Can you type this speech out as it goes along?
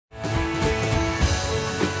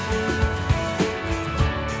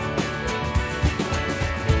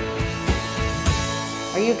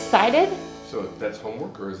excited? So that's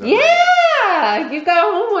homework, or is that? Yeah, you've got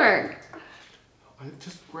homework. I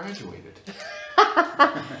just graduated.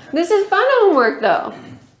 This is fun homework, though.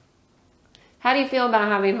 How do you feel about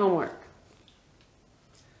having homework?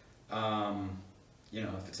 You know,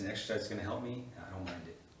 if it's an exercise that's going to help me, I don't mind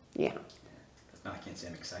it. Yeah. I can't say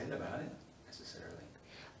I'm excited about it necessarily.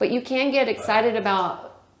 But you can get excited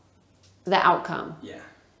about the outcome. Yeah.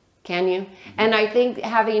 Can you? And I think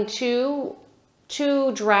having two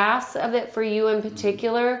drafts of it for you in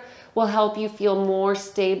particular will help you feel more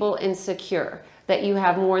stable and secure, that you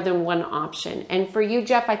have more than one option. And for you,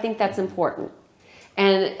 Jeff, I think that's important.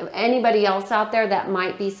 And anybody else out there, that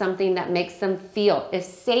might be something that makes them feel, if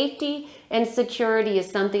safety and security is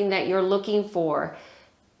something that you're looking for,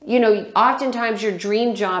 you know, oftentimes your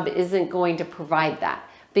dream job isn't going to provide that,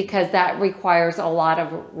 because that requires a lot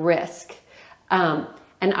of risk. And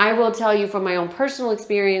I will tell you from my own personal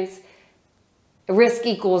experience, risk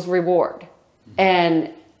equals reward.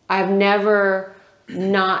 And I've never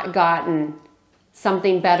not gotten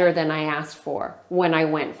something better than I asked for when I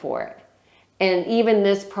went for it. And even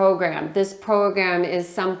this program is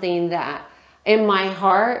something that in my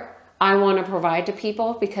heart, I want to provide to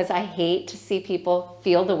people, because I hate to see people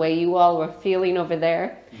feel the way you all were feeling over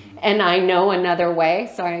there. And I know another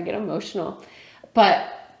way. Sorry, I get emotional.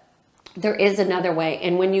 But there is another way.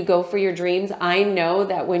 And when you go for your dreams, I know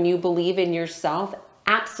that when you believe in yourself,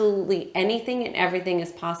 absolutely anything and everything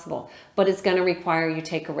is possible, but it's going to require you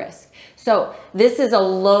take a risk. So this is a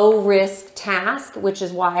low risk task, which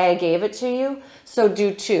is why I gave it to you. So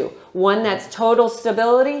do two. One that's total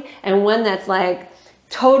stability, and one that's like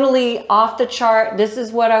totally off the chart. This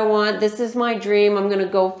is what I want. This is my dream. I'm going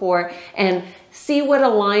to go for it, and see what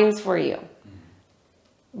aligns for you.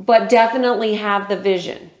 But definitely have the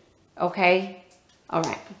vision. Okay? All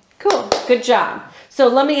right. Cool. Good job. So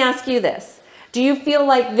let me ask you this. Do you feel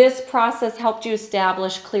like this process helped you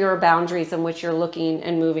establish clearer boundaries in which you're looking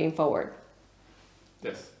and moving forward?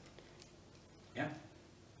 Yes. Yeah.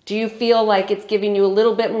 Do you feel like it's giving you a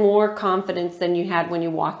little bit more confidence than you had when you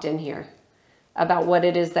walked in here about what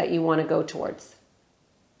it is that you want to go towards?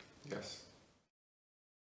 Yes.